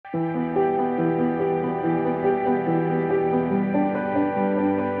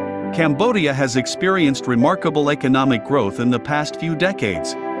Cambodia has experienced remarkable economic growth in the past few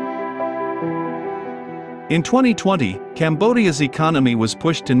decades. In 2020, Cambodia's economy was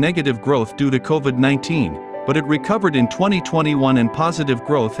pushed to negative growth due to COVID-19, but it recovered in 2021 and positive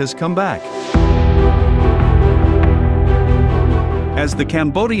growth has come back. As the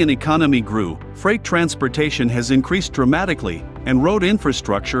Cambodian economy grew, freight transportation has increased dramatically, and road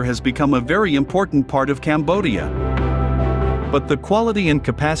infrastructure has become a very important part of Cambodia. But the quality and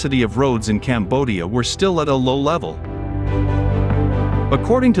capacity of roads in Cambodia were still at a low level.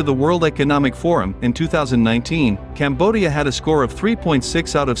 According to the World Economic Forum, in 2019, Cambodia had a score of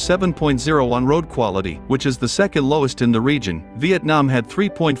 3.6 out of 7.0 on road quality, which is the second lowest in the region. Vietnam had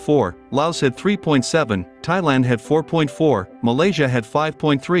 3.4, Laos had 3.7, Thailand had 4.4, Malaysia had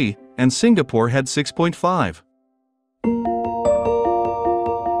 5.3, and Singapore had 6.5.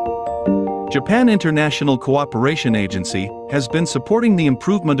 Japan International Cooperation Agency has been supporting the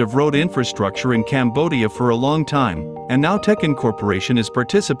improvement of road infrastructure in Cambodia for a long time, and now TEKKEN Corporation is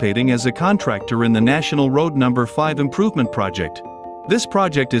participating as a contractor in the National Road No.5 Improvement Project. This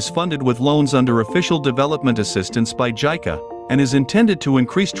project is funded with loans under official development assistance by JICA, and is intended to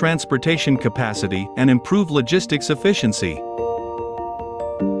increase transportation capacity and improve logistics efficiency.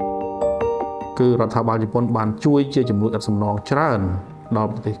 គឺរដ្ឋាភិបាលជប៉ុនបានជួយជាជំនួយឥតសំណងច្រើនដល់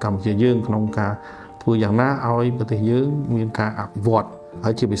ប្រទេសកម្ពុជាយើងក្នុងការធ្វើយ៉ាងណាឲ្យប្រទេសយើងមានការអភិវឌ្ឍហើ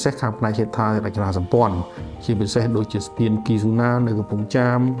យជាពិសេសខាងផ្នែកហេដ្ឋារចនាសម្ព័ន្ធជាពិសេសដូចជាស្ពានគីស៊ូណានៅកំពង់ចា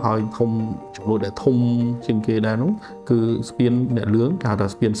មហើយធំចំនួនដែលធំជាងគេដែរនោះគឺស្ពានអ្នកលឿងគេហៅថា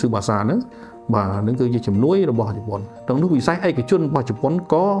ស្ពានស៊ឺបាសាហ្នឹងបាទហ្នឹងគឺជាជំនួយរបស់ជប៉ុនក្នុងនោះវិស័យឯកជនរបស់ជប៉ុន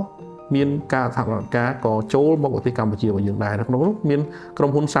ក៏មានការសហការក៏ចូលមកប្រទេសកម្ពុជារបស់យើងដែរក្នុងនោះមានក្រុម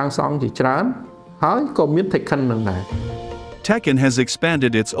ហ៊ុនសាងសង់ជាច្រើនហើយក៏មាន TEKKEN នឹងដែរ TEKKEN has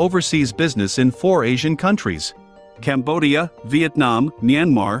expanded its overseas business in 4 Asian countries: Cambodia, Vietnam,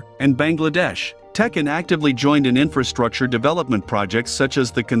 Myanmar, and Bangladesh. TEKKEN actively joined in infrastructure development projects such as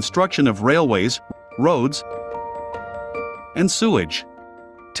the construction of railways, roads, and sewage.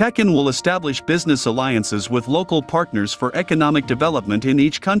 TEKKEN will establish business alliances with local partners for economic development in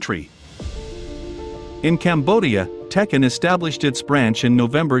each country. In Cambodia, TEKKEN established its branch in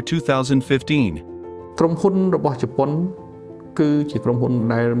November 2015. ក្រុមហ៊ុនរបស់ជប៉ុនគឺជាក្រុមហ៊ុន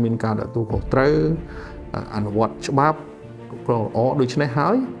ដែលមានការទទួលខុសត្រូវអនុវត្តច្បាប់គ្រប់គ្រងល្អដូច្នេះហើ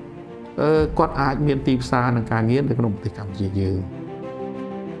យគាត់អាចមានទីផ្សារនិងការងារនៅក្នុងប្រទេសកម្ពុជាយើង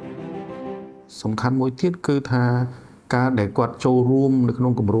សំខាន់មួយទៀតគឺថាការដែលគាត់ចូលរួមនៅក្នុ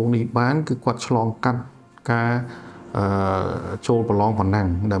ងគម្រោងនេះបានគឺគាត់ឆ្លងកាត់ការចូលប្រឡងប៉ុណ្ណឹង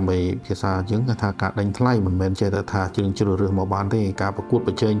ដើម្បីភាសាយើងគេថាការដេញថ្លៃមិនមែនចេះតែថាយើងជ្រើសរើសមកបានទេការប្រកួត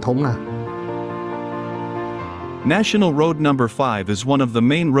ប្រជែងធំណាស់ National Road No.5 is one of the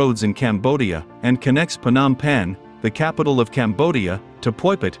main roads in Cambodia and connects Phnom Penh, the capital of Cambodia, to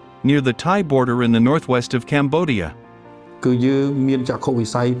Poipet, near the Thai border in the northwest of Cambodia. គឺយើងមានចក្ខុវិ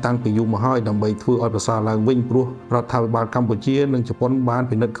ស័យតាំងពីយូរមកហើយដើម្បីធ្វើឲ្យប្រសើរឡើងវិញព្រោះរដ្ឋាភិបាលកម្ពុជានិងជប៉ុនបាន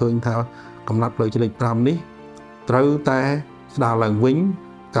ពិនិត្យឃើញថាកំណត់ផ្លូវជាតិលេខ5នេះត្រូវតែស្ដារឡើងវិញ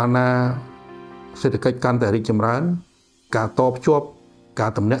កាលណាសេដ្ឋកិច្ចកាន់តែរីកចម្រើនការតភ្ជាប់កា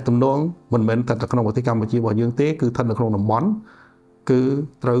រតំណាក់តំណងមិនមែនតែក្នុងប្រទេសកម្ពុជារបស់យើងទេគឺស្ថិតនៅក្នុងតំបន់គឺ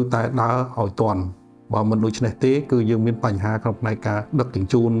ត្រូវតែដើរឲ្យទាន់បើមិនដូច្នេះទេគឺយើងមានបញ្ហាក្នុងផ្នែកការដឹកជញ្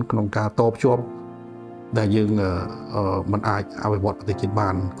ជូនក្នុងការតភ្ជាប់ដែលយើងមិនអាចអភិវឌ្ឍប្រទេសជាតិបា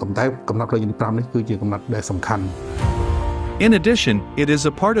នប៉ុន្តែកំណត់ផ្លូវជាតិ5នេះគឺជាកំណត់ដែលសំខាន់ In addition, it is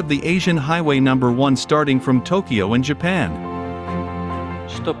a part of the Asian Highway No.1 starting from Tokyo in Japan.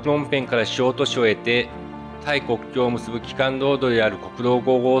 首都プノンペンから主要都市を得てタイ国境を結ぶ基幹道路である国道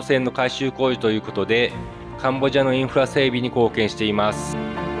5号線の改修工事ということでカンボジアのインフラ整備に貢献しています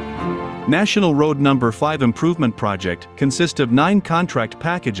National Road No.5 Improvement Project consists of 9 contract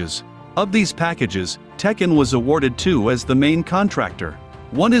packages. Of these packages, TEKKEN was awarded 2 as the main contractor.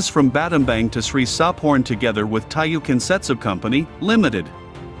 One is from Battambang to Sri Saphorn together with Tayu Kinsetsu Company, Limited.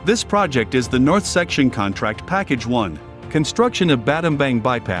 This project is the North Section Contract Package 1. Construction of Battambang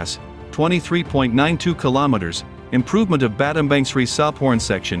Bypass, 23.92 kilometers, improvement of Battambang Sri Saphorn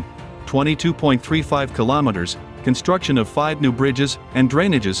section, 22.35 kilometers, construction of 5 new bridges and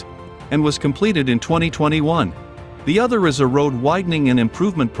drainages, and was completed in 2021. The other is a road widening and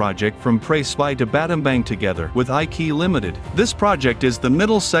improvement project from Prey Svai to Battambang together with iKey Limited. This project is the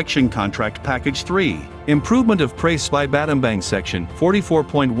Middle Section Contract Package 3. Improvement of Prey Svai Battambang section,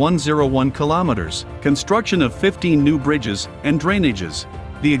 44.101 kilometers. Construction of 15 new bridges and drainages.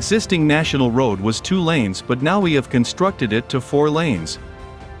 The existing national road was 2 lanes but now we have constructed it to 4 lanes.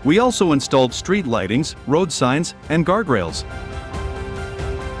 We also installed street lightings, road signs, and guardrails.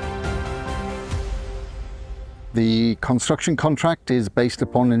 The construction contract is based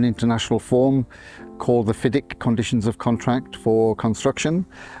upon an international form called the FIDIC Conditions of Contract for Construction,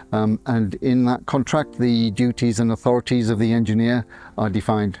 and in that contract the duties and authorities of the engineer are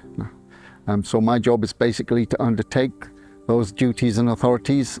defined. So my job is basically to undertake those duties and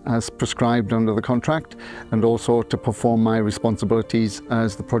authorities as prescribed under the contract, and also to perform my responsibilities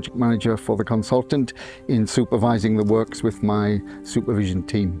as the project manager for the consultant in supervising the works with my supervision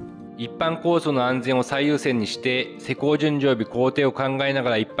team. 一般構想の安全を最優先にして施工順序及び工程を考えな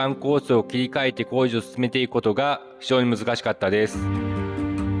がら一般構想を切り替えて工事を進めていくことが非常に難しかったです。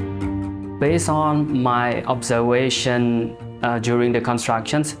Based on my observation during the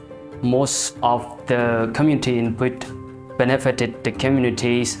constructions, most of the community input benefited the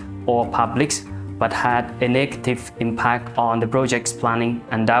communities or publics, but had a negative impact on the project's planning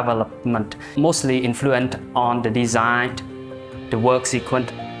and development, mostly influenced on the design, the work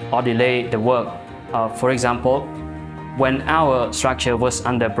sequence, or delay the work. For example, when our structure was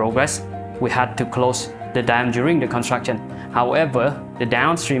under progress, we had to close the dam during the construction. However, the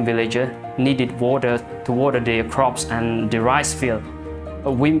downstream villager needed water to water their crops and the rice field.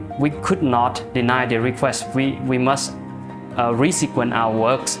 We could not deny the request. We must resequence our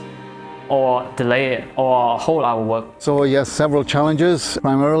works or delay or hold our work. So yes, several challenges,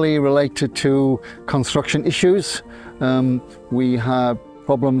 primarily related to construction issues. We have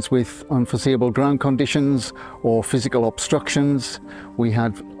problems with unforeseeable ground conditions or physical obstructions. We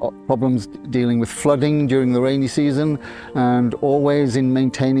had problems dealing with flooding during the rainy season, and always in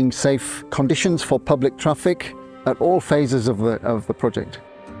maintaining safe conditions for public traffic at all phases of the project.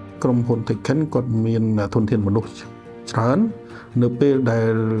 ក្រុមហ៊ុន TEKKEN គាត់មានធនធានមនុស្សច្រើននៅពេលដែ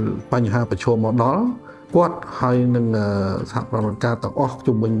លបញ្ហាប្រឈមមកដល់គាត់ហើយនឹងសហប្រតិបត្តិការទាំងអស់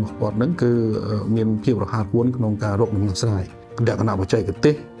ជុំវិញគាត់នឹងគឺមានភាពរហ័សរហួនក្នុងការរកដំណោះស្រាយលក្ខណៈបច្ចេក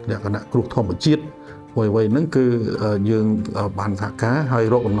ទេសលក្ខណៈគ្រោះធម្មជាតិអ្វីៗហ្នឹងគឺយើងបានសហការហើយ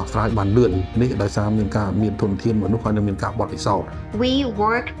រកដំណោះស្រាយបានលឿននេះដោយសារមានធនធានមនុស្សហើយនឹងមានការបត់ពិសោធន៍ We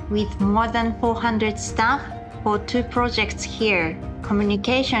worked with more than 400 staff for 2 projects here.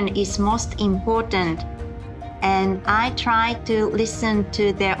 Communication is most important, and I try to listen to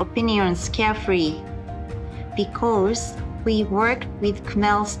their opinions carefully because we worked with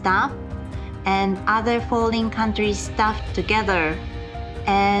Khmer staff and other foreign country staff together,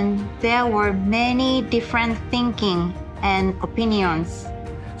 and there were many different thinking and opinions.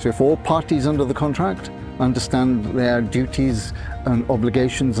 So if all parties under the contract understand their duties and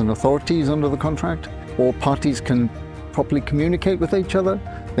obligations and authorities under the contract, all parties can properly communicate with each other,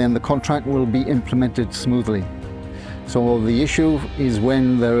 then the contract will be implemented smoothly. So the issue is when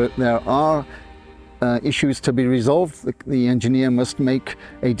there are issues to be resolved, the engineer must make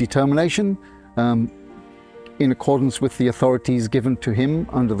a determination in accordance with the authorities given to him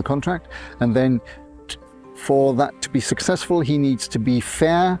under the contract, and then for that to be successful he needs to be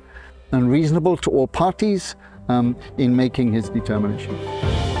fair and reasonable to all parties in making his determination.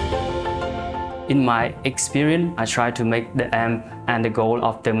 In my experience, I try to make the aim and the goal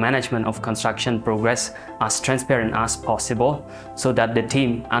of the management of construction progress as transparent as possible, so that the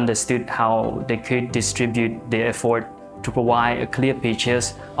team understood how they could distribute their effort to provide a clear picture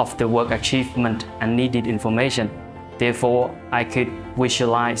of the work achievement and needed information. Therefore, I could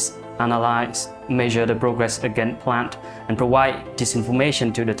visualize, analyze, measure the progress against plan, and provide this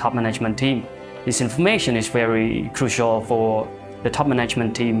information to the top management team. This information is very crucial for the top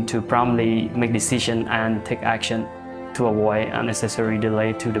management team to promptly make decisions and take action to avoid unnecessary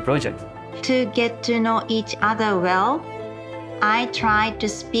delay to the project. To get to know each other well, I tried to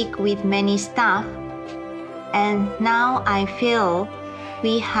speak with many staff, and now I feel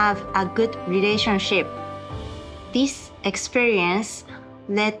we have a good relationship. This experience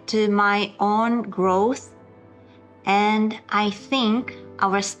led to my own growth, and I think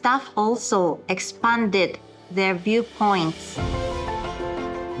our staff also expanded their viewpoints.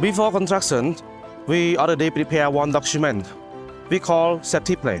 Before construction, we already prepare one document we call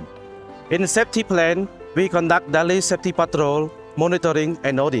safety plan. In the safety plan, we conduct daily safety patrol, monitoring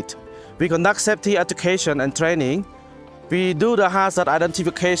and audit. We conduct safety education and training. We do the hazard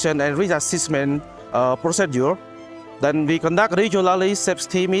identification and risk assessment procedure. Then we conduct regularly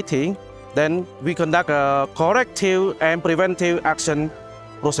safety meeting. Then we conduct a corrective and preventive action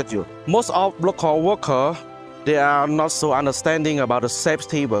procedure. Most of local workers, they are not so understanding about the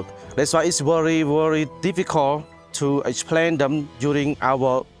safety work. That's why it's very difficult to explain them during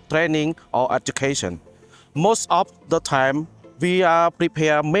our training or education. Most of the time, we are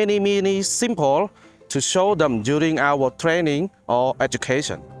prepare many simple to show them during our training or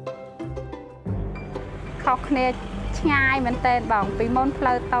education. ខុសគ្នាឆ ឆ្ងាយមែនទែនបងពីមុនផ្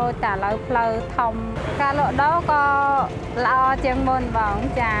លូវតូចតែឥឡូវផ្លូវធំការលក់ដូរក៏ល្អជាងមុនបង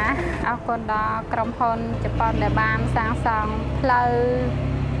ចាអរគុណដល់ក្រុមហ៊ុនជប៉ុនដែលបានសាងសង់ផ្លូវ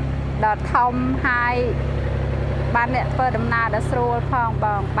ដ៏ធំហើយបានអ្នកធ្វើដំណើរដ៏ស្រួលផងប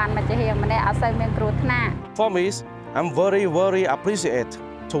ងបានមកជាហៀងម្នាក់អត់សូវមានគ្រោះថ្នាក់ For me, I'm very appreciate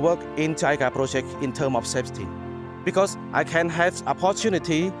to work in JICA project in terms of safety because I can have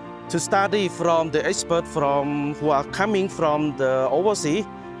opportunity to study from the expert from who are coming from the overseas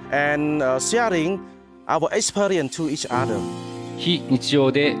and sharing our experience to each other. 非日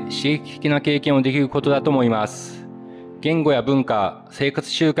常で刺激的な経験をできることだと思います。言語や文化、生活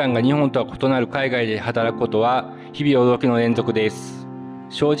習慣が日本とは異なる海外で働くことは日々驚きの連続です。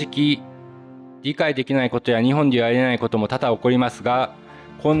正直、理解できないことや日本ではやれないことも多々起こりますが、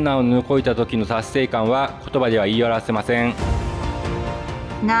困難を乗り越えた時の達成感は言葉では言い表せません。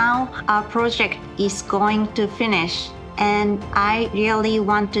Now our project is going to finish, and I really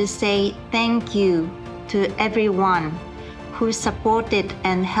want to say thank you to everyone who supported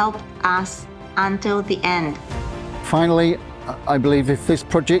and helped us until the end. Finally, I believe if this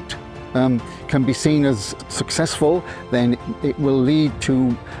project can be seen as successful, then it will lead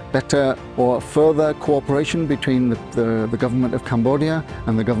to better or further cooperation between the government of Cambodia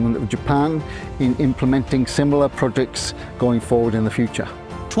and the government of Japan in implementing similar projects going forward in the future.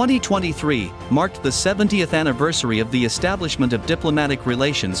 2023 marked the 70th anniversary of the establishment of diplomatic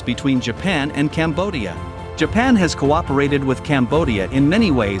relations between Japan and Cambodia. Japan has cooperated with Cambodia in many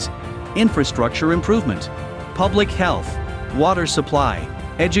ways: infrastructure improvement, public health, water supply,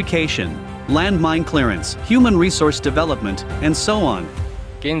 education, landmine clearance, human resource development, and so on.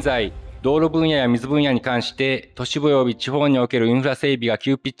 現在、道路分野や水分野に関して都市部及び地方におけるインフラ整備が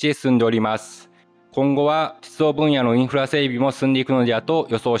急ピッチで進んでおります。今後は鉄道分野のインフラ整備も進んでいくのではと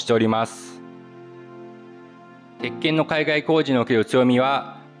予想しております。鉄建の海外工事における強み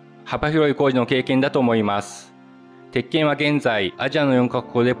は幅広い工事の経験だと思います。鉄建は現在アジアの4カ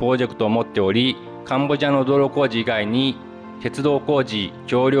国でプロジェクトを持っており、カンボジアの道路工事以外に鉄道工事、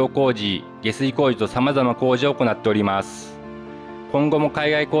橋梁工事、下水工事と様々な工事を行っております。今後も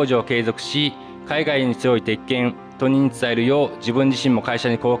海外工事を継続し、海外に強い鉄建とに伝えるよう自分自身も会社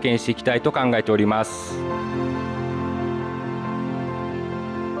に貢献していきたいと考えております。